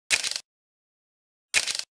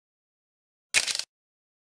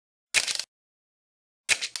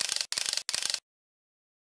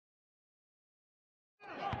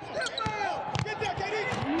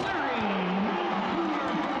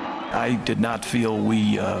I did not feel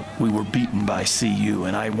we were beaten by CU,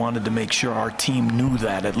 and I wanted to make sure our team knew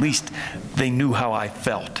that. At least they knew how I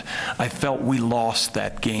felt. I felt we lost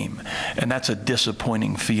that game, and that's a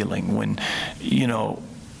disappointing feeling when, you know,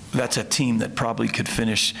 that's a team that probably could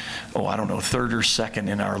finish, oh, I don't know, third or second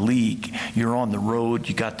in our league. You're on the road,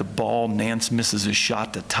 you got the ball, Nance misses a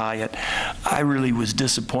shot to tie it. I really was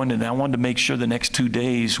disappointed, and I wanted to make sure the next 2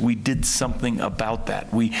 days we did something about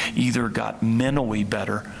that. We either got mentally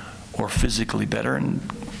better or physically better, and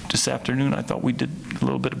this afternoon I thought we did a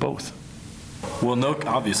little bit of both. Well,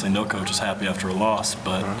 obviously no coach is happy after a loss,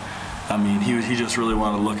 but I mean, he just really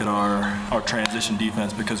wanted to look at our transition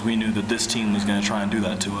defense because we knew that this team was going to try and do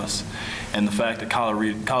that to us. And the fact that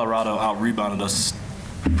Colorado out-rebounded us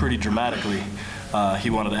pretty dramatically, he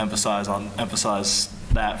wanted to emphasize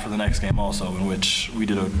that for the next game also, in which we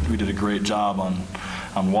did a great job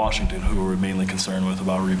on Washington, who we were mainly concerned with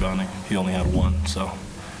about rebounding. He only had one, so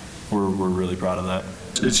we're really proud of that.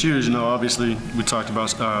 It's huge, you know. Obviously, we talked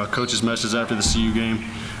about coach's message after the CU game.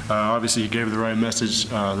 Obviously, he gave the right message.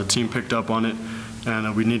 The team picked up on it,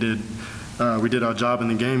 and we did our job in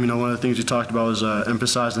the game. You know, one of the things we talked about was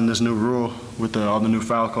emphasizing this new rule with all the new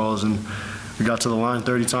foul calls, and we got to the line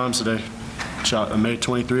 30 times today. Made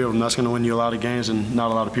 23 of them. That's going to win you a lot of games, and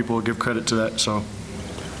not a lot of people will give credit to that. So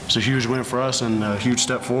it's a huge win for us and a huge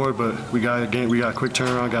step forward. But we got a quick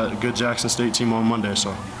turnaround. Got a good Jackson State team on Monday,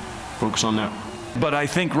 so focus on that. But I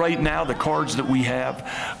think right now the cards that we have,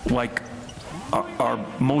 like our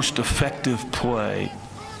most effective play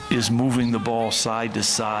is moving the ball side to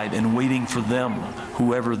side and waiting for them,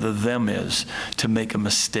 whoever the them is, to make a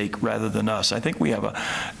mistake rather than us. I think we have,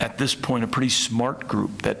 at this point, a pretty smart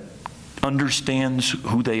group that understands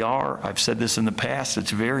who they are. I've said this in the past.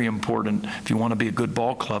 It's very important if you want to be a good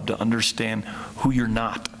ball club to understand who you're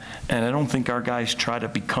not. And I don't think our guys try to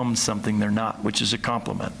become something they're not, which is a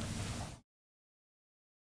compliment.